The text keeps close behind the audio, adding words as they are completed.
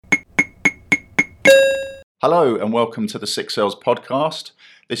Hello and welcome to the Six Cells podcast.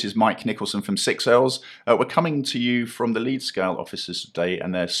 This is Mike Nicholson from Six Cells. We're coming to you from the Leeds Scale offices today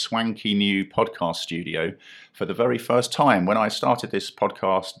and their swanky new podcast studio for the very first time. When I started this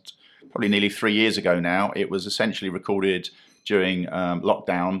podcast probably nearly 3 years ago now, it was essentially recorded during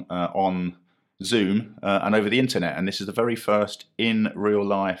lockdown on Zoom and over the internet, and this is the very first in real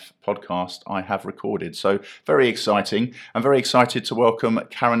life podcast I have recorded, so very exciting. I'm very excited to welcome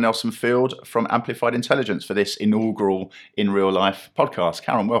Karen Nelson Field from Amplified Intelligence for this inaugural in real life podcast.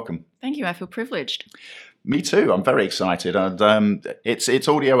 Karen, welcome. Thank you. I feel privileged. Me too. I'm very excited, and it's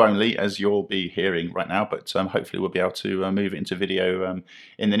audio only, as you'll be hearing right now, but hopefully we'll be able to move it into video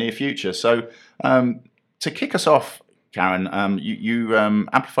in the near future. So to kick us off, Karen, you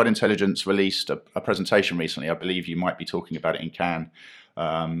Amplified Intelligence released a presentation recently. I believe you might be talking about it in Cannes,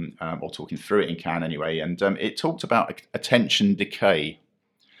 or talking through it in Cannes anyway. And it talked about attention decay,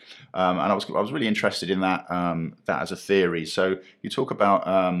 and I was really interested in that as a theory. So you talk about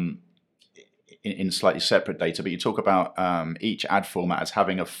in slightly separate data, but you talk about each ad format as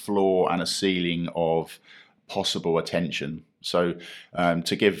having a floor and a ceiling of possible attention. So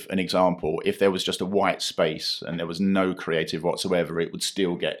to give an example, if there was just a white space and there was no creative whatsoever, it would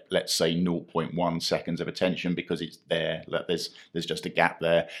still get, let's say, 0.1 seconds of attention because it's there. There's just a gap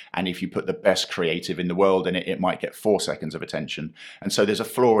there. And if you put the best creative in the world in it, it might get 4 seconds of attention. And so there's a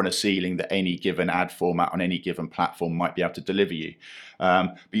floor and a ceiling that any given ad format on any given platform might be able to deliver you.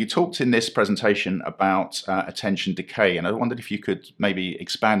 But you talked in this presentation about attention decay, and I wondered if you could maybe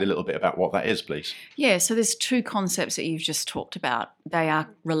expand a little bit about what that is, please. Yeah, so there's two concepts that you've just talked about. They are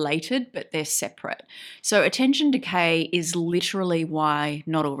related, but they're separate. So attention decay is literally why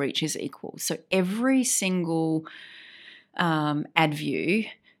not all reach is equal. So every single ad view,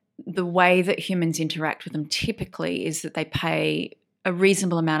 the way that humans interact with them typically is that they pay a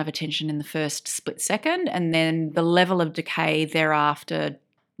reasonable amount of attention in the first split second, and then the level of decay thereafter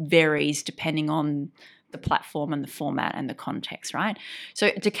varies depending on the platform and the format and the context, right?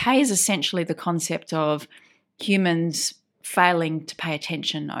 So decay is essentially the concept of humans failing to pay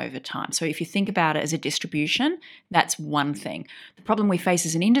attention over time. So if you think about it as a distribution, that's one thing. The problem we face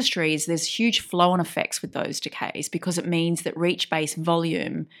as an industry is there's huge flow-on effects with those decays because it means that reach-based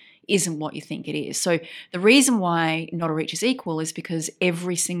volume isn't what you think it is. So the reason why not all reach is equal is because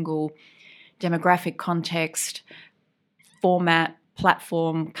every single demographic, context, format,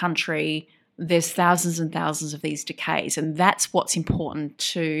 platform, country, there's thousands and thousands of these decays, and that's what's important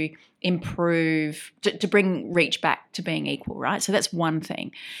to improve, to bring reach back to being equal, right? So that's one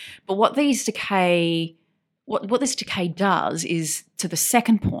thing. But what this decay does is, to the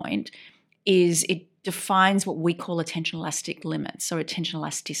second point, is it defines what we call attention elastic limits, so attention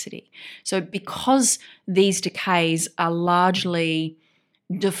elasticity. So because these decays are largely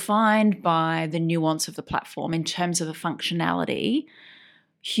defined by the nuance of the platform in terms of the functionality,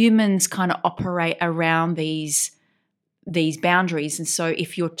 humans kind of operate around these boundaries. And so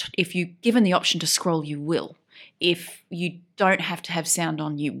if you're given the option to scroll, you will. If you don't have to have sound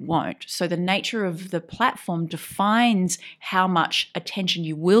on, you won't. So the nature of the platform defines how much attention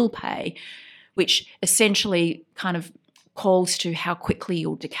you will pay, which essentially kind of calls to how quickly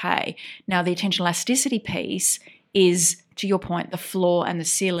you'll decay. Now, the attention elasticity piece is, to your point, the floor and the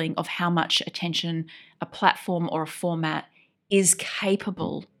ceiling of how much attention a platform or a format is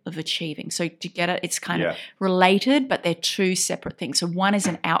capable of achieving. So to get it, it's kind of related, but they're two separate things. So one is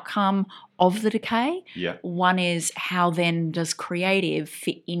an outcome of the decay. Yeah. One is how then does creative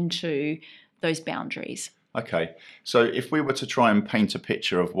fit into those boundaries. Okay, so if we were to try and paint a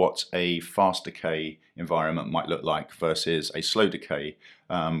picture of what a fast decay environment might look like versus a slow decay,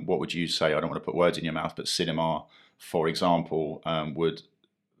 what would you say? I don't want to put words in your mouth, but cinema, for example, would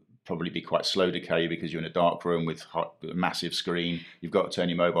probably be quite slow decay because you're in a dark room with a massive screen. You've got to turn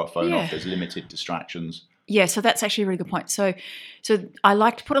your mobile phone off. There's limited distractions. Yeah, so that's actually a really good point. So I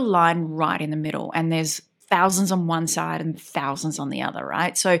like to put a line right in the middle, and there's thousands on one side and thousands on the other,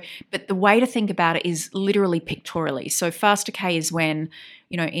 right? So, but the way to think about it is literally pictorially. So fast decay is when,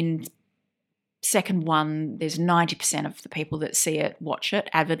 in second one, there's 90% of the people that see it watch it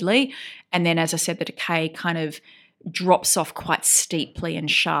avidly. And then, as I said, the decay kind of drops off quite steeply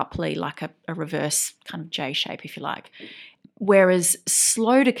and sharply, like a reverse kind of J shape, if you like. Whereas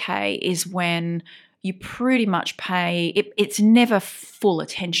slow decay is when you pretty much pay, it's never full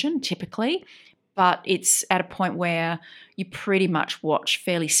attention typically, but it's at a point where you pretty much watch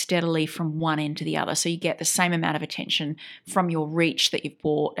fairly steadily from one end to the other. So you get the same amount of attention from your reach that you've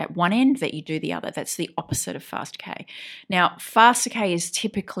bought at one end that you do the other. That's the opposite of fast decay. Now, fast decay is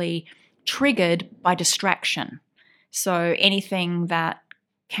typically triggered by distraction. So anything that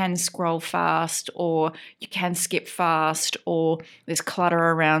can scroll fast, or you can skip fast, or there's clutter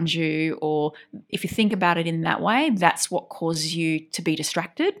around you, or if you think about it in that way, that's what causes you to be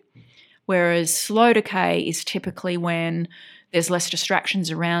distracted. Whereas slow decay is typically when there's less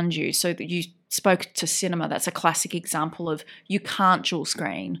distractions around you. So that you spoke to cinema, that's a classic example of you can't dual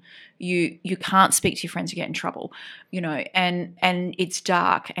screen, you can't speak to your friends, you get in trouble, and it's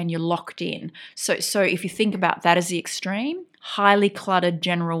dark and you're locked in. So if you think about that as the extreme, highly cluttered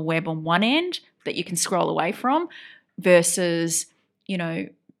general web on one end that you can scroll away from versus,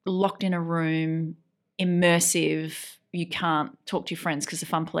 locked in a room, immersive, you can't talk to your friends because the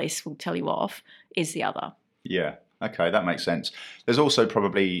fun police will tell you off, is the other. Yeah. Okay, that makes sense. There's also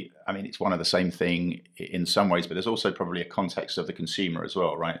probably, it's one of the same thing in some ways, but there's also probably a context of the consumer as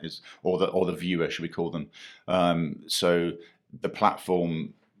well, right? Or the viewer, should we call them? So the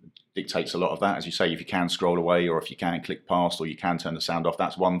platform dictates a lot of that, as you say. If you can scroll away, or if you can click past, or you can turn the sound off,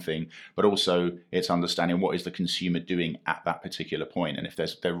 that's one thing. But also, it's understanding what is the consumer doing at that particular point, and if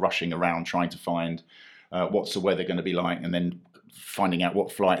they're rushing around trying to find what's the weather going to be like, and then finding out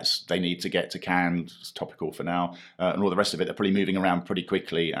what flights they need to get to Cannes, it's topical for now, and all the rest of it, they're probably moving around pretty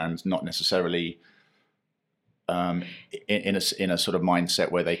quickly and not necessarily in a sort of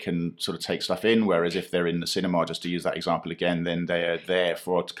mindset where they can sort of take stuff in. Whereas if they're in the cinema, just to use that example again, then they're there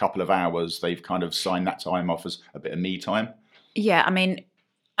for a couple of hours. They've kind of signed that time off as a bit of me time. Yeah,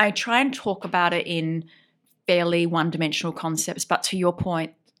 I try and talk about it in fairly one-dimensional concepts, but to your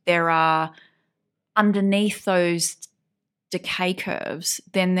point, there are underneath those decay curves,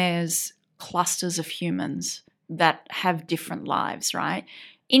 then there's clusters of humans that have different lives, right?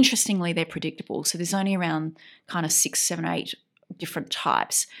 Interestingly, they're predictable. So there's only around kind of 6, 7, 8 different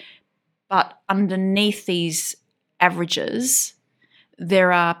types. But underneath these averages,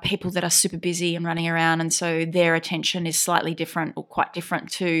 there are people that are super busy and running around, and so their attention is slightly different or quite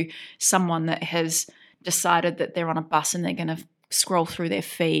different to someone that has decided that they're on a bus and they're going to scroll through their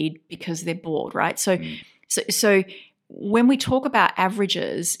feed because they're bored, right? So when we talk about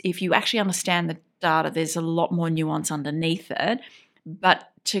averages, if you actually understand the data, there's a lot more nuance underneath it. But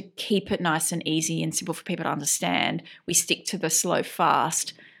to keep it nice and easy and simple for people to understand, we stick to the slow,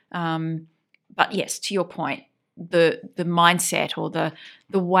 fast. But yes, to your point, the mindset or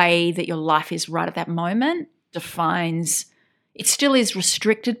the way that your life is right at that moment defines, it still is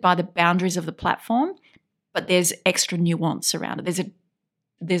restricted by the boundaries of the platform, but there's extra nuance around it.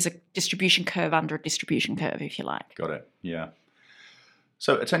 There's a distribution curve under a distribution curve, if you like. Got it. Yeah.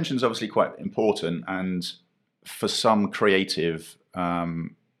 So attention is obviously quite important, and for some creative,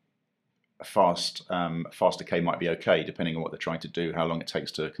 fast decay might be okay, depending on what they're trying to do, how long it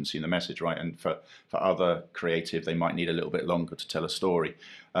takes to consume the message, right? And for other creative, they might need a little bit longer to tell a story.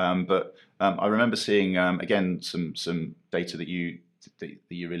 But I remember seeing again some data that you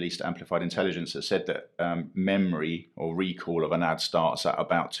released at Amplified Intelligence that said that memory or recall of an ad starts at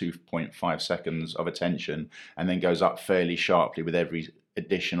about 2.5 seconds of attention and then goes up fairly sharply with every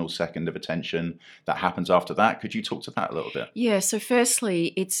additional second of attention that happens after that. Could you talk to that a little bit? Yeah, so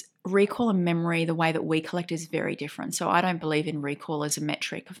firstly, it's recall and memory, the way that we collect is very different. So I don't believe in recall as a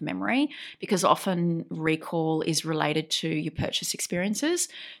metric of memory, because often recall is related to your purchase experiences.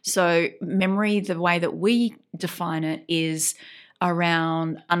 So memory, the way that we define it, is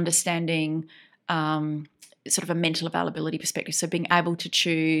around understanding sort of a mental availability perspective. So being able to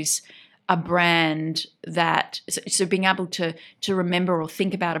choose a brand so being able to remember or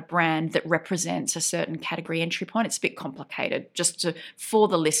think about a brand that represents a certain category entry point. It's a bit complicated. For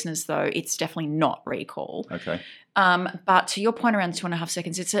the listeners though, it's definitely not recall. Okay. But to your point around 2.5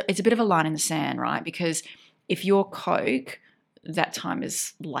 seconds, it's a bit of a line in the sand, right? Because if you're Coke, that time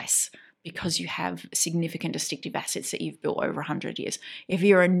is less, because you have significant distinctive assets that you've built over 100 years. If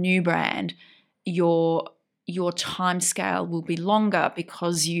you're a new brand, your time scale will be longer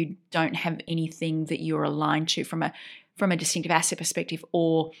because you don't have anything that you're aligned to from a distinctive asset perspective,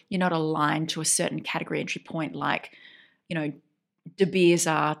 or you're not aligned to a certain category entry point like, De Beers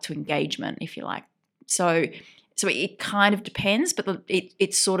are to engagement, if you like. So it kind of depends, but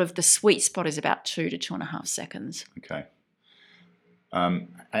it's sort of the sweet spot is about 2 to 2.5 seconds. Okay.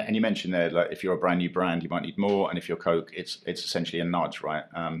 And you mentioned there, like, if you're a brand new brand, you might need more, and if you're Coke, it's essentially a nudge, right?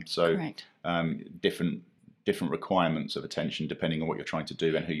 So correct. Different requirements of attention depending on what you're trying to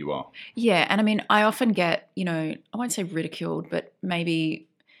do and who you are. Yeah, and I often get, I won't say ridiculed, but maybe,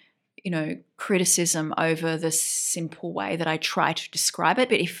 criticism over the simple way that I try to describe it.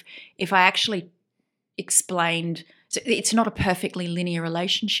 But if I actually explained, so it's not a perfectly linear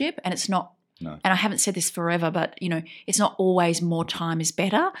relationship, and it's not No. And I haven't said this forever, but, it's not always more time is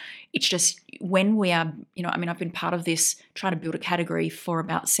better. It's just when we are, I've been part of this, trying to build a category for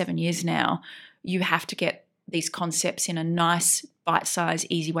about 7 years now. You have to get these concepts in a nice, bite-sized,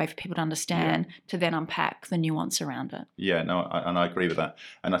 easy way for people to understand, to then unpack the nuance around it. Yeah, no, and I agree with that.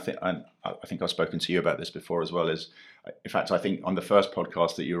 And I think I've spoken to you about this before as well. In fact, I think on the first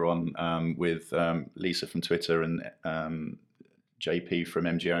podcast that you were on with Lisa from Twitter and JP from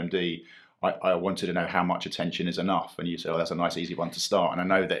MGOMD, I wanted to know how much attention is enough. And you said, that's a nice, easy one to start. And I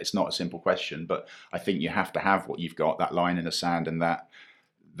know that it's not a simple question, but I think you have to have what you've got, that line in the sand and that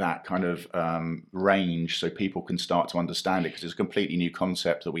kind of range, so people can start to understand it, because it's a completely new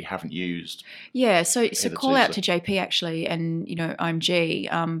concept that we haven't used. Yeah, so call out to JP actually and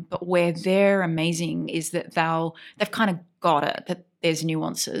OMG, but where they're amazing is that they've kind of got it, that there's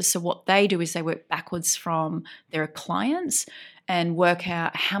nuances. So what they do is they work backwards from their clients and work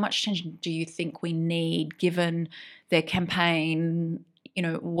out how much attention do you think we need given their campaign,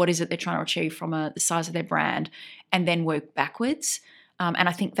 what is it they're trying to achieve from the size of their brand, and then work backwards. And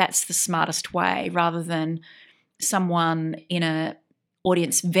I think that's the smartest way, rather than someone in a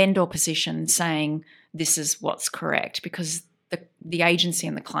audience vendor position saying this is what's correct, because the agency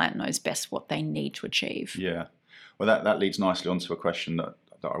and the client knows best what they need to achieve. Yeah. Well, that leads nicely onto a question that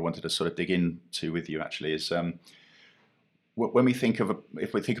I wanted to sort of dig into with you actually is when we think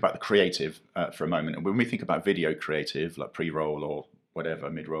if we think about the creative for a moment, and when we think about video creative, like pre-roll or whatever,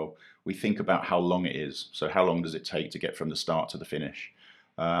 mid-roll, we think about how long it is. So how long does it take to get from the start to the finish?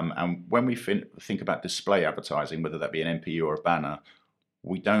 And when we think about display advertising, whether that be an MPU or a banner,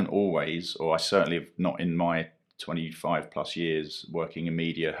 we don't always, or I certainly have not in my 25 plus years working in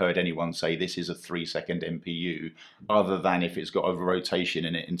media, heard anyone say this is a 3-second MPU, other than if it's got a rotation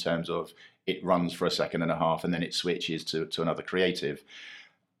in it in terms of it runs for a second and a half and then it switches to another creative.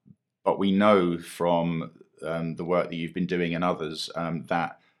 But we know from the work that you've been doing and others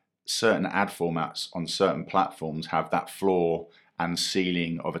that certain ad formats on certain platforms have that floor and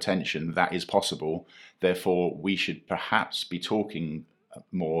ceiling of attention that is possible. Therefore, we should perhaps be talking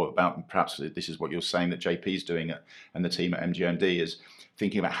more about, perhaps this is what you're saying that JP's doing and the team at MGMD is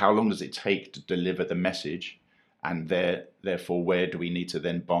thinking about how long does it take to deliver the message, and therefore where do we need to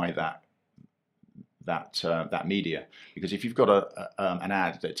then buy that media? Because if you've got an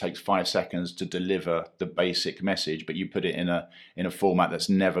ad that takes 5 seconds to deliver the basic message, but you put it in a format that's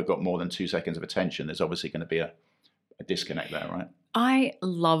never got more than 2 seconds of attention, there's obviously going to be a disconnect there, right? I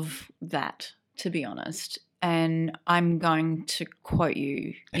love that, to be honest. And I'm going to quote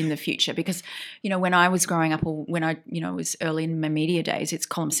you in the future because, when I was growing up, or when I, was early in my media days, it's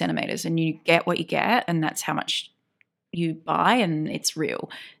column centimeters and you get what you get and that's how much you buy and it's real.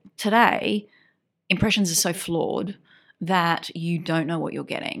 Today, impressions are so flawed that you don't know what you're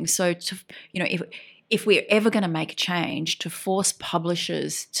getting. So, if we're ever going to make a change, to force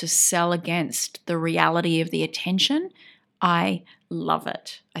publishers to sell against the reality of the attention, I love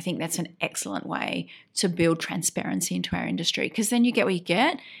it. I think that's an excellent way to build transparency into our industry, because then you get what you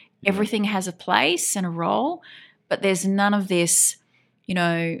get. Everything has a place and a role, but there's none of this,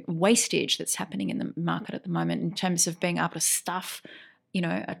 wastage that's happening in the market at the moment in terms of being able to stuff,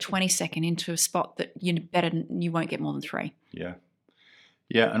 a 20-second into a spot that you won't get more than 3. Yeah.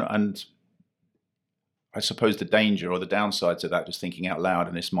 Yeah, and I suppose the danger or the downside to that, just thinking out loud,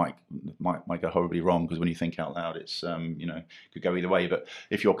 and this might go horribly wrong, because when you think out loud, it's could go either way. But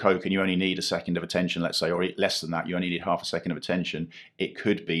if you're Coke and you only need a second of attention, let's say, or less than that, you only need half a second of attention, it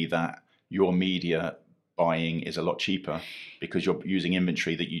could be that your media buying is a lot cheaper because you're using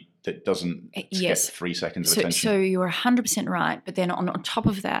inventory that doesn't get 3 seconds of attention. So you're 100% right. But then on top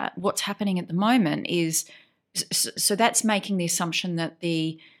of that, what's happening at the moment is so that's making the assumption that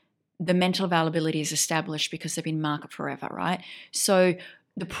the mental availability is established because they've been in market forever, right? So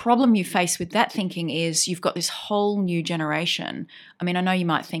the problem you face with that thinking is you've got this whole new generation. I mean, I know you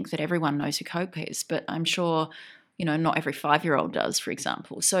might think that everyone knows who Coke is, but I'm sure, not every 5-year-old does, for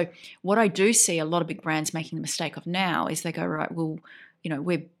example. So what I do see a lot of big brands making the mistake of now is they go, right, well,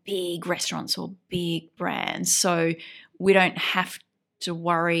 we're big restaurants or big brands, so we don't have to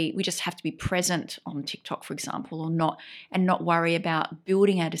worry. We just have to be present on TikTok, for example, and not worry about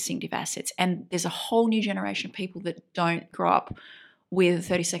building our distinctive assets. And there's a whole new generation of people that don't grow up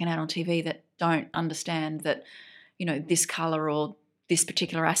with a 30-second ad on TV, that don't understand that, this color or this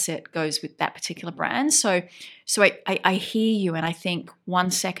particular asset goes with that particular brand. So I hear you, and I think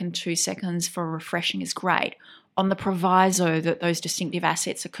 1 second, 2 seconds for refreshing is great, on the proviso that those distinctive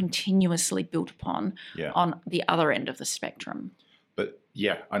assets are continuously built upon on the other end of the spectrum. But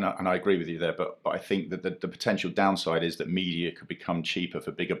Yeah, and I agree with you there, but I think that the potential downside is that media could become cheaper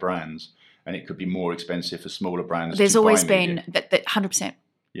for bigger brands, and it could be more expensive for smaller brands There's to always buy been media. that 100%.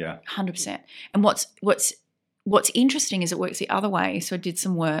 Yeah, 100%. And what's interesting is it works the other way. So I did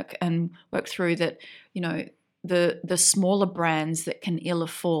some work and worked through that, the smaller brands that can ill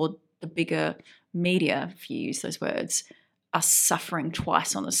afford the bigger media, if you use those words, are suffering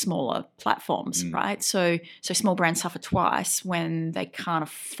twice on the smaller platforms, right? So small brands suffer twice when they can't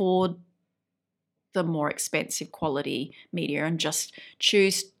afford the more expensive quality media and just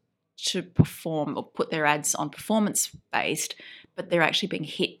choose to perform or put their ads on performance based, but they're actually being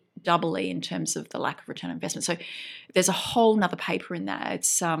hit doubly in terms of the lack of return on investment. So there's a whole nother paper in that.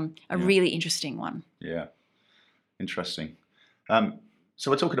 It's a really interesting one. Yeah, interesting. So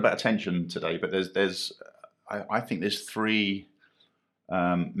we're talking about attention today, but I think there's three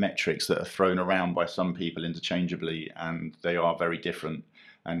metrics that are thrown around by some people interchangeably, and they are very different.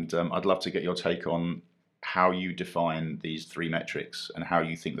 And I'd love to get your take on how you define these three metrics and how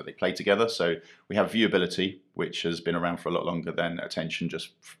you think that they play together. So we have viewability, which has been around for a lot longer than attention, just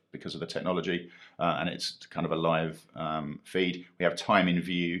because of the technology, and it's kind of a live feed. We have time in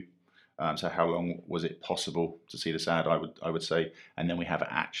view. So how long was it possible to see this ad, I would say. And then we have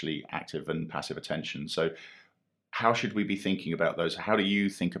actually active and passive attention. So how should we be thinking about those? How do you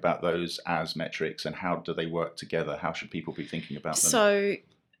think about those as metrics, and how do they work together? How should people be thinking about them So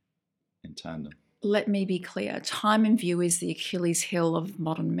in tandem? let me be clear. Time in view is the Achilles heel of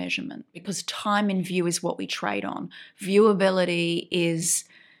modern measurement, because time in view is what we trade on. Viewability is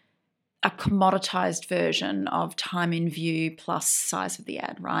a commoditized version of time in view plus size of the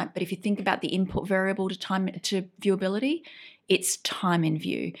ad, right? But if you think about the input variable to viewability, it's time in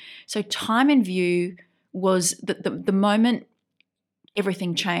view. So time in view was the moment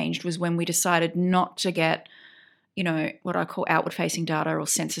everything changed was when we decided not to get, what I call outward facing data or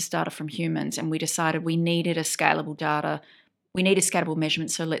census data from humans. And we decided we needed a scalable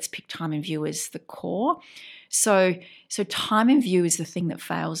measurement. So let's pick time in view as the core. So time in view is the thing that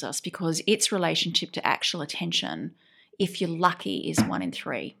fails us, because its relationship to actual attention, if you're lucky, is 1 in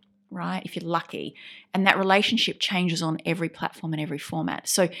 3, right? If you're lucky. And that relationship changes on every platform and every format.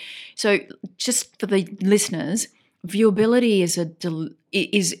 So just for the listeners, viewability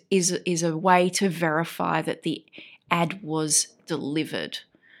is a way to verify that the ad was delivered,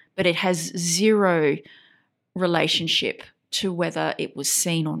 but it has zero relationship to whether it was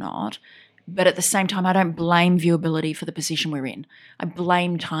seen or not. But at the same time, I don't blame viewability for the position we're in. I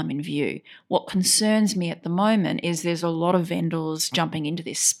blame time in view. What concerns me at the moment is there's a lot of vendors jumping into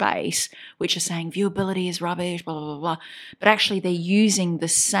this space which are saying viewability is rubbish, blah, blah, blah, blah. But actually they're using the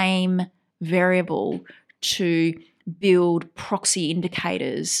same variable to build proxy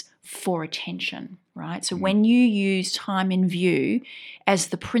indicators for attention, right? So when you use time in view as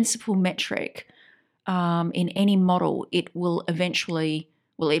the principal metric in any model, it will eventually,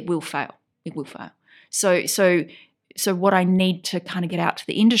 it will fail. It will fail. So what I need to kind of get out to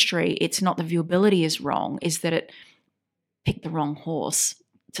the industry, it's not the viewability is wrong, is that it picked the wrong horse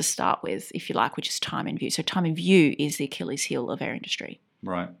to start with, if you like, which is time in view. So time in view is the Achilles heel of our industry.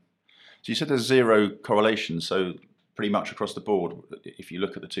 Right. So you said there's zero correlation. So pretty much across the board, if you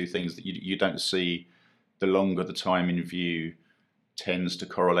look at the two things, that you don't see the longer the time in view tends to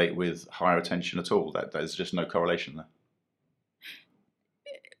correlate with higher attention at all. There's just no correlation there.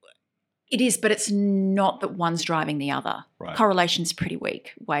 It is, but it's not that one's driving the other. Right. Correlation's a pretty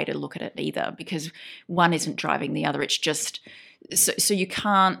weak way to look at it either, because one isn't driving the other. It's just so you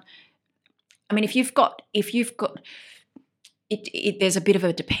can't. I mean, if you've got it, there's a bit of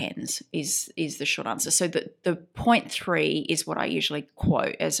a depends is the short answer. So the 0.3 is what I usually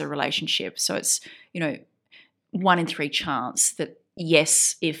quote as a relationship. So it's 1 in 3 chance that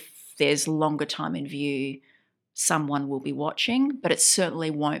yes, if there's longer time in view, someone will be watching, but it certainly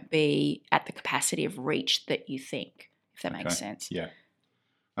won't be at the capacity of reach that you think, if that makes sense. Yeah.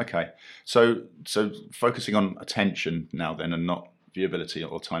 Okay. So focusing on attention now then, and not viewability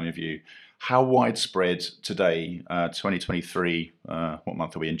or time in view, how widespread today, 2023, what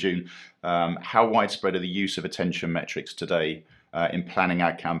month are we in, June, how widespread are the use of attention metrics today in planning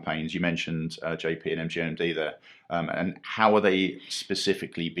ad campaigns? You mentioned JP and MGMD there. And how are they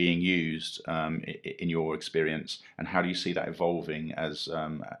specifically being used in your experience, and how do you see that evolving as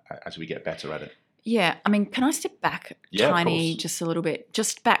we get better at it? Yeah, I mean, can I step back tiny, just a little bit,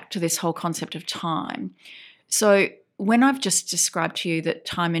 just back to this whole concept of time? So when I've just described to you that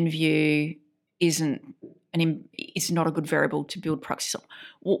time in view is not a good variable to build proxies on,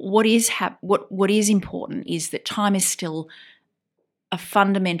 what is important is that time is still a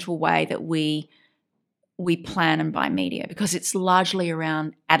fundamental way that we we plan and buy media, because it's largely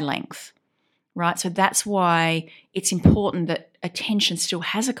around ad length, right? So that's why it's important that attention still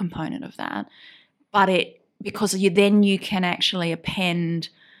has a component of that, but because you can actually append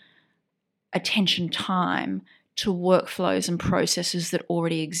attention time to workflows and processes that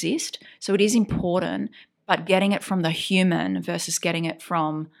already exist. So it is important, but getting it from the human versus getting it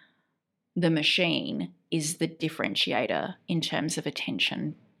from the machine is the differentiator in terms of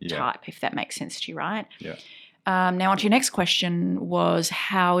attention type, if that makes sense to you, right? Yeah. Now, on to your next question was,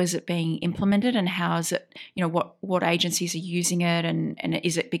 how is it being implemented, and how is it, what agencies are using it, and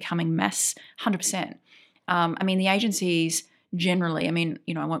is it becoming mass? 100%. The agencies generally,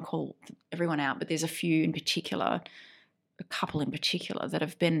 I won't call everyone out, but there's a couple in particular that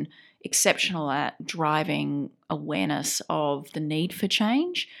have been exceptional at driving awareness of the need for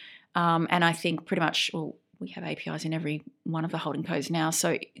change. And I think pretty much, we have APIs in every one of the holding codes now.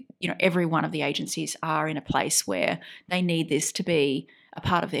 So, every one of the agencies are in a place where they need this to be a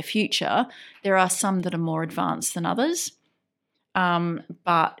part of their future. There are some that are more advanced than others.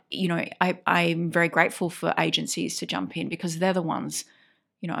 But, I'm very grateful for agencies to jump in, because they're the ones,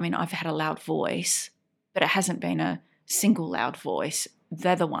 I've had a loud voice, but it hasn't been a single loud voice.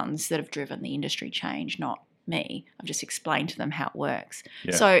 They're the ones that have driven the industry change, not me. I've just explained to them how it works.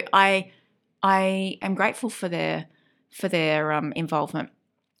 Yeah. So I am grateful for their involvement,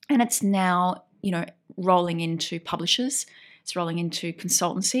 and it's now rolling into publishers, it's rolling into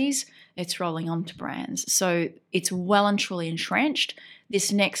consultancies, it's rolling onto brands. So it's well and truly entrenched.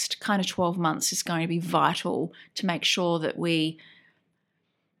 This next kind of 12 months is going to be vital to make sure that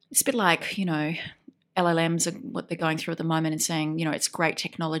it's a bit like LLMs are what they're going through at the moment and saying, it's great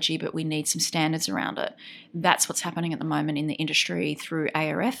technology, but we need some standards around it. That's what's happening at the moment in the industry through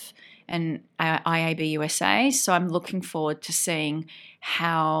ARF and IAB USA. So I'm looking forward to seeing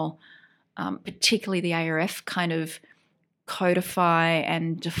how particularly the ARF kind of codify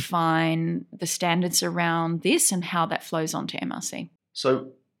and define the standards around this and how that flows on to MRC.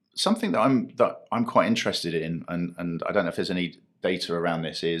 So something that I'm quite interested in, and I don't know if there's any data around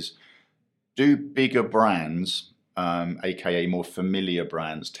this, is, do bigger brands, aka more familiar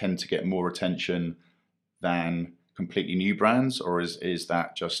brands, tend to get more attention than completely new brands, or is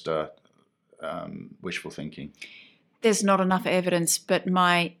that just wishful thinking? There's not enough evidence, but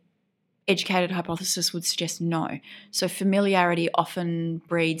my educated hypothesis would suggest no. So familiarity often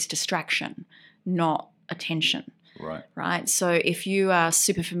breeds distraction, not attention. Right. So if you are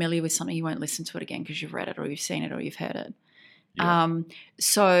super familiar with something, you won't listen to it again because you've read it or you've seen it or you've heard it. Yeah.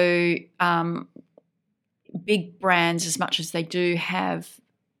 Big brands, as much as they do have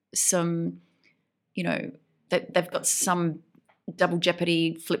some, they've got some double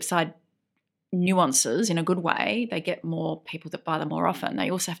jeopardy flip side nuances in a good way, they get more people that buy them more often.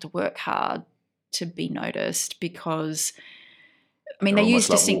 They also have to work hard to be noticed, because they use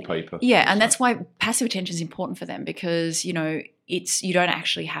distinct wallpaper. Yeah, and that's why passive attention is important for them, because you don't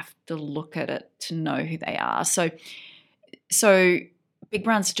actually have to look at it to know who they are. So big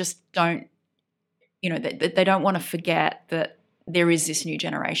brands just don't, they don't want to forget that there is this new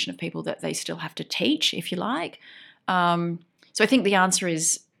generation of people that they still have to teach, if you like. So I think the answer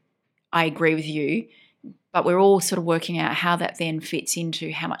is, I agree with you, but we're all sort of working out how that then fits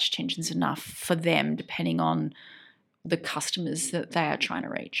into how much attention is enough for them, depending on the customers that they are trying to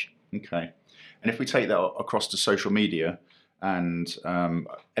reach. Okay. And if we take that across to social media, and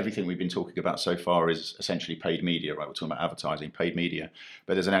everything we've been talking about so far is essentially paid media, right? We're talking about advertising, paid media,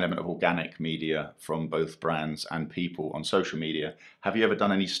 but there's an element of organic media from both brands and people on social media. Have you ever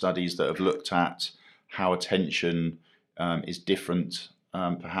done any studies that have looked at how attention is different,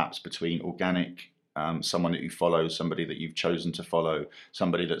 perhaps between organic, someone that you follow, somebody that you've chosen to follow,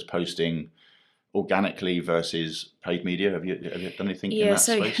 somebody that's posting organically versus paid media? Have you done anything in that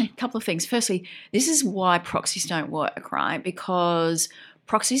space? Yeah, so a couple of things. Firstly, this is why proxies don't work, right? Because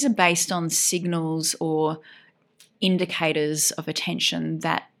proxies are based on signals or indicators of attention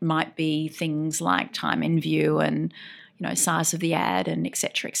that might be things like time in view and size of the ad and et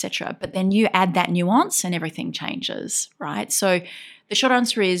cetera, but then you add that nuance and everything changes, right? So the short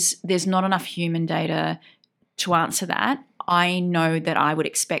answer is there's not enough human data to answer that. I know that I would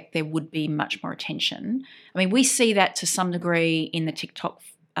expect there would be much more attention. We see that to some degree in the TikTok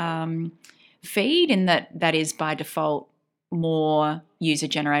feed, in that is by default more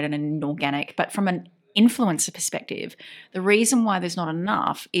user-generated and organic. But from an influencer perspective, the reason why there's not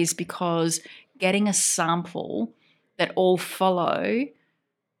enough is because getting a sample that all follow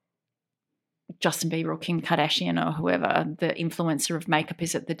Justin Bieber or Kim Kardashian or whoever the influencer of makeup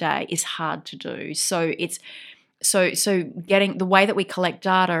is at the day is hard to do. So So getting the way that we collect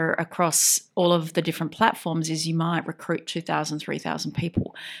data across all of the different platforms is you might recruit 2,000, 3,000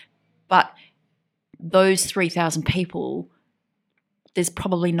 people, but those 3,000 people, there's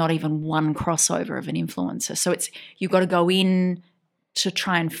probably not even one crossover of an influencer. So you've got to go in to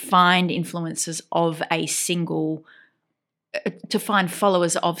try and find influencers of a single, to find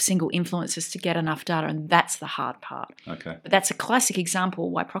followers of single influencers to get enough data, and that's the hard part. Okay. But that's a classic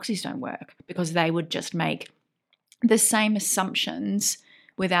example why proxies don't work, because they would just make the same assumptions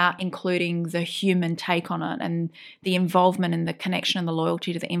without including the human take on it, and the involvement and the connection and the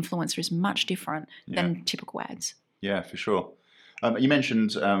loyalty to the influencer is much different than typical ads. Yeah, for sure. You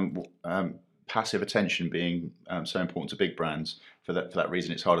mentioned passive attention being so important to big brands. For that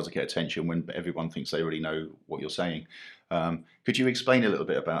reason, it's harder to get attention when everyone thinks they already know what you're saying. Could you explain a little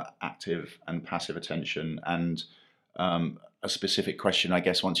bit about active and passive attention? And a specific question, I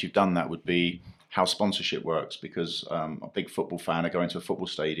guess, once you've done that, would be how sponsorship works, because I'm a big football fan. I go into a football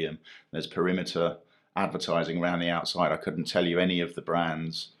stadium, there's perimeter advertising around the outside. I couldn't tell you any of the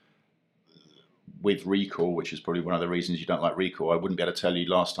brands with recall, which is probably one of the reasons you don't like recall. I wouldn't be able to tell you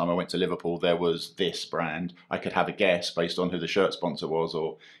last time I went to Liverpool there was this brand. I could have a guess based on who the shirt sponsor was,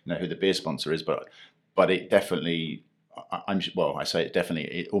 or who the beer sponsor is, but it definitely, I say it definitely,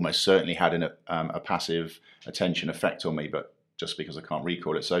 it almost certainly had a passive attention effect on me, but just because I can't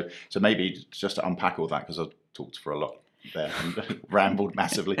recall it. So maybe just to unpack all that, because I've talked for a lot there and rambled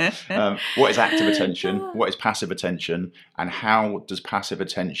massively. What is active attention? What is passive attention? And how does passive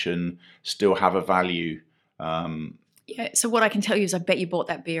attention still have a value? Yeah, so what I can tell you is I bet you bought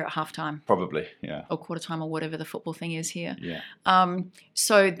that beer at halftime. Probably, yeah. Or quarter time, or whatever the football thing is here. Yeah.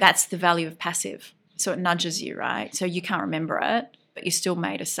 So that's the value of passive. So it nudges you, right? So you can't remember it, but you still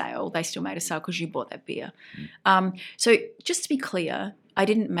made a sale. They still made a sale because you bought that beer. So just to be clear, I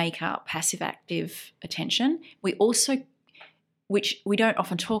didn't make up passive active attention. We also, which we don't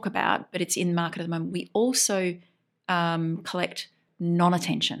often talk about, but it's in market at the moment, we also collect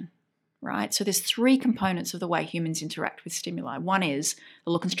non-attention, right? So there's three components of the way humans interact with stimuli. One is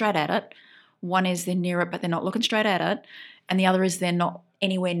they're looking straight at it. One is they're near it, but they're not looking straight at it. And the other is they're not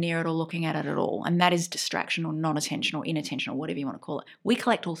anywhere near it or looking at it at all. And that is distraction or non-attention or inattention or whatever you want to call it. We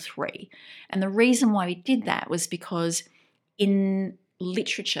collect all three. And the reason why we did that was because in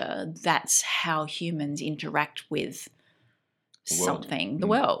literature, that's how humans interact with the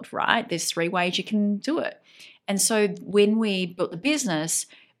world, right? There's three ways you can do it. And so when we built the business,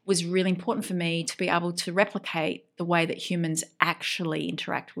 it was really important for me to be able to replicate the way that humans actually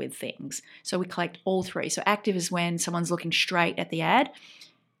interact with things. So we collect all three. So active is when someone's looking straight at the ad.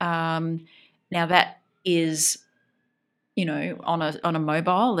 Now that is, on a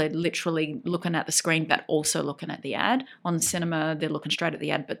mobile, they're literally looking at the screen, but also looking at the ad. On cinema, they're looking straight at the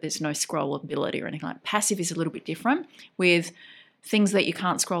ad, but there's no scrollability or anything like that. Passive is a little bit different with things that you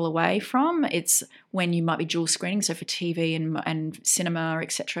can't scroll away from. It's when you might be dual screening. So for TV and cinema,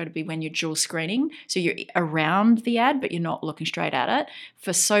 etc., to be when you're dual screening. So you're around the ad, but you're not looking straight at it.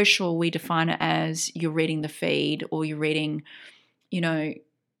 For social, we define it as you're reading the feed, or you're reading, the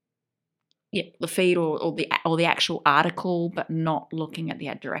feed or the actual article, but not looking at the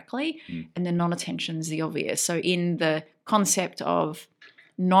ad directly. And then non-attention is the obvious. So in the concept of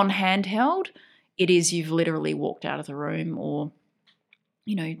non-handheld, it is you've literally walked out of the room, or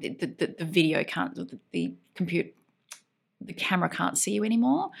the video can't, the camera can't see you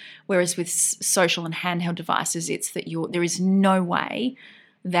anymore. Whereas with social and handheld devices, it's that there is no way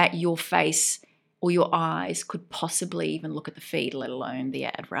that your face or your eyes could possibly even look at the feed, let alone the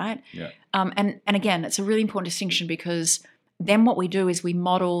ad, right? Yeah. And again, it's a really important distinction, because then what we do is we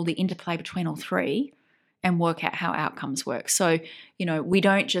model the interplay between all three and work out how outcomes work. So, we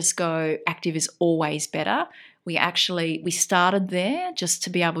don't just go active is always better. We started there just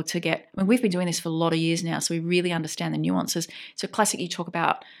to be able to we've been doing this for a lot of years now, so we really understand the nuances. So classic, you talk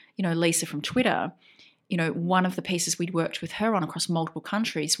about, Lisa from Twitter, one of the pieces we'd worked with her on across multiple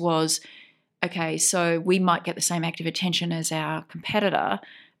countries was, okay, so we might get the same active attention as our competitor,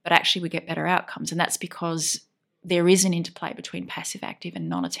 but actually we get better outcomes. And that's because there is an interplay between passive, active, and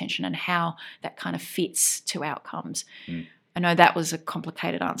non-attention, and how that kind of fits to outcomes. I know that was a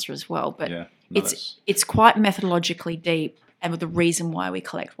complicated answer as well, but it's quite methodologically deep, and the reason why we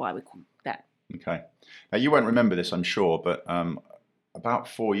collect that. Okay. Now, you won't remember this, I'm sure, but about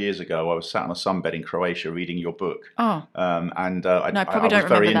 4 years ago, I was sat on a sunbed in Croatia reading your book. Oh. And I probably don't was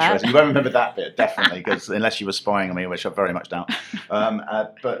very remember interested. that. You won't remember that bit, definitely, because unless you were spying on me, which I very much doubt.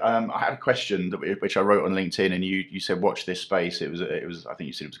 But I had a question which I wrote on LinkedIn, and you said, watch this space. It was. I think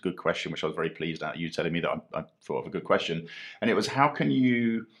you said it was a good question, which I was very pleased at. You telling me that I thought of a good question. And it was, how can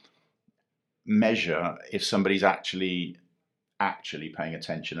you measure if somebody's actually paying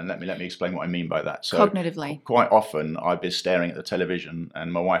attention. And let me explain what I mean by that. So Cognitively. quite often I'd be staring at the television,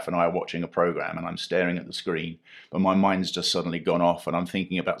 and my wife and I are watching a program, and I'm staring at the screen, but my mind's just suddenly gone off and I'm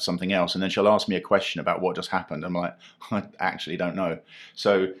thinking about something else. And then she'll ask me a question about what just happened. I'm like, I actually don't know.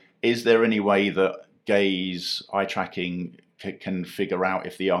 So is there any way that gaze, eye tracking can figure out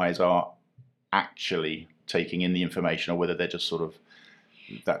if the eyes are actually taking in the information, or whether they're just sort of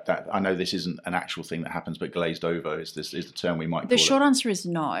that I know this isn't an actual thing that happens, but glazed over is the term we might call it. The short answer is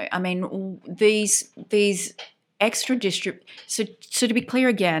no. I mean, these extra so to be clear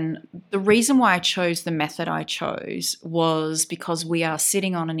again, the reason why I chose the method I chose was because we are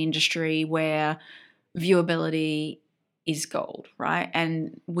sitting on an industry where viewability is gold, right?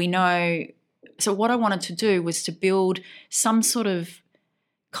 And we know. So what I wanted to do was to build some sort of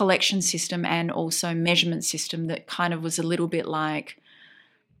collection system and also measurement system that kind of was a little bit like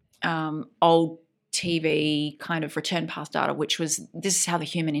old TV kind of return path data, which was this is how the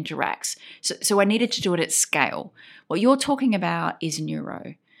human interacts. So I needed to do it at scale. What you're talking about is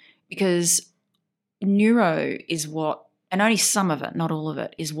neuro, because neuro is what, and only some of it, not all of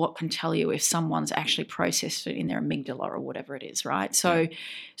it, is what can tell you if someone's actually processed it in their amygdala or whatever it is, right? So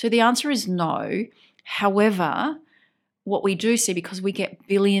the answer is no. However, what we do see, because we get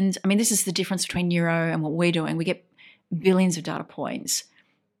billions, I mean, this is the difference between neuro and what we're doing. We get billions of data points.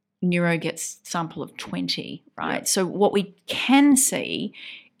 Neuro gets sample of 20, right? Yeah. So what we can see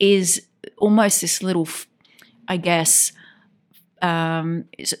is almost this little, I guess,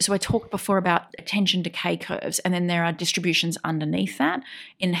 so I talked before about attention decay curves, and then there are distributions underneath that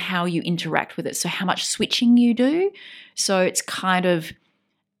in how you interact with it. So how much switching you do. So it's kind of,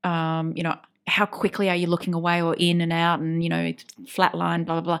 how quickly are you looking away or in and out, and, flat line,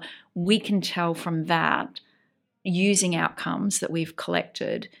 blah, blah, blah. We can tell from that using outcomes that we've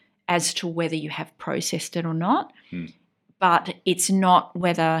collected as to whether you have processed it or not. But it's not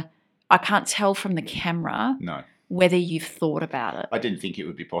whether – I can't tell from the camera whether you've thought about it. I didn't think it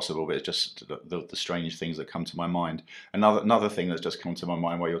would be possible, but it's just the strange things that come to my mind. Another thing that's just come to my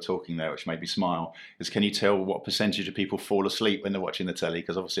mind while you're talking there, which made me smile, is can you tell what percentage of people fall asleep when they're watching the telly?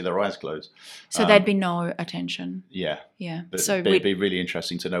 Because obviously their eyes close. So there'd be no attention. Yeah. Yeah. So it'd be really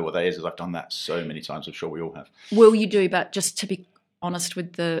interesting to know what that is, as I've done that so many times. I'm sure we all have. Will you do, but just to be honest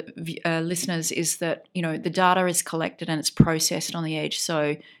with the listeners, is that the data is collected and it's processed on the edge,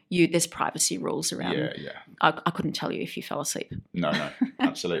 so there's privacy rules around. Yeah. I couldn't tell you if you fell asleep. No,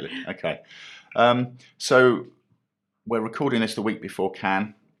 absolutely. Okay, so we're recording this the week before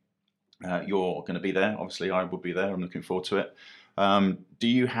Cannes. You're going to be there. Obviously, I will be there. I'm looking forward to it. Do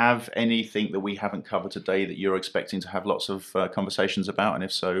you have anything that we haven't covered today that you're expecting to have lots of conversations about? And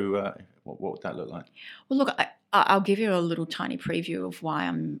if so, what would that look like? Well, look, I'll give you a little tiny preview of why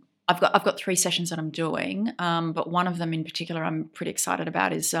I've got 3 sessions that I'm doing, but one of them in particular I'm pretty excited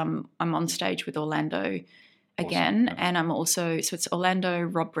about is I'm on stage with Orlando again, awesome. And I'm also, so it's Orlando,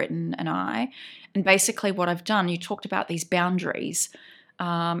 Rob Britton and I, and basically what I've done, you talked about these boundaries,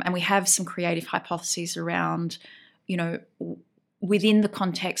 and we have some creative hypotheses around, within the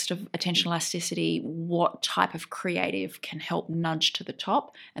context of attention elasticity, what type of creative can help nudge to the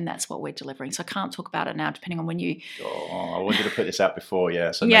top, and that's what we're delivering. So I can't talk about it now, depending on when you... I wanted to put this out before,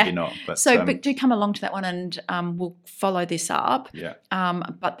 so maybe not. But do come along to that one, and we'll follow this up. Yeah.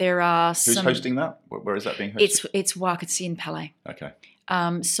 But there are Who's hosting that? Where is that being hosted? It's WARC Palais. Okay.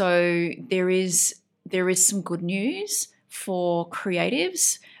 So there is some good news for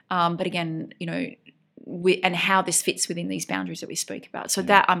creatives, but again, and how this fits within these boundaries that we speak about. So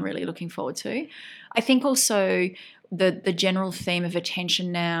that I'm really looking forward to. I think also the general theme of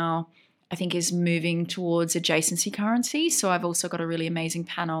attention now, I think, is moving towards adjacency currency. So I've also got a really amazing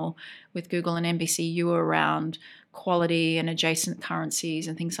panel with Google and NBCU around quality and adjacent currencies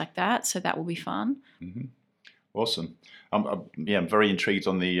and things like that. So that will be fun. Mm-hmm. Awesome. I'm very intrigued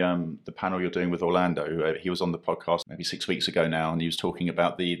on the panel you're doing with Orlando. He was on the podcast maybe 6 weeks ago now, and he was talking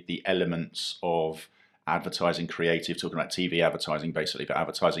about the elements of advertising creative, talking about TV advertising basically, but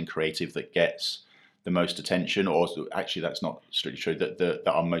advertising creative that gets the most attention, or actually that's not strictly true, that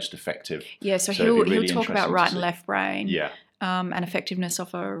are most effective. Yeah, so he'll talk about right and left brain. Yeah. And effectiveness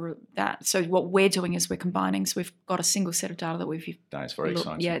of that. So what we're doing is we're combining. So we've got a single set of data that we've... That is very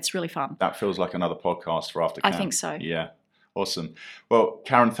exciting. Yeah, it's really fun. That feels like another podcast for After Cannes. I think so. Yeah. Awesome. Well,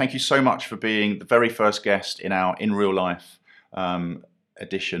 Karen, thank you so much for being the very first guest in our In Real Life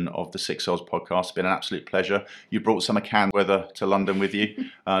edition of the 6Oz podcast. It's been an absolute pleasure. You brought some of Cannes weather to London with you.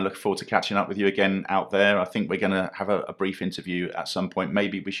 Looking forward to catching up with you again out there. I think we're going to have a brief interview at some point.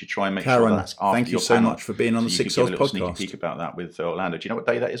 Maybe we should try and make Karen, sure that's after thank you your so panel, much for being on the 6Oz podcast. Sneak peek about that with Orlando. Do you know what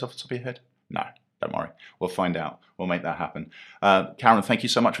day that is off the top of your head? No, don't worry. We'll find out. We'll make that happen. Karen, thank you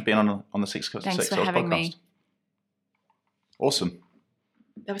so much for being on the Six Course Thanks for having podcast. me. Awesome.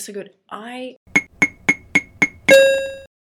 That was so good.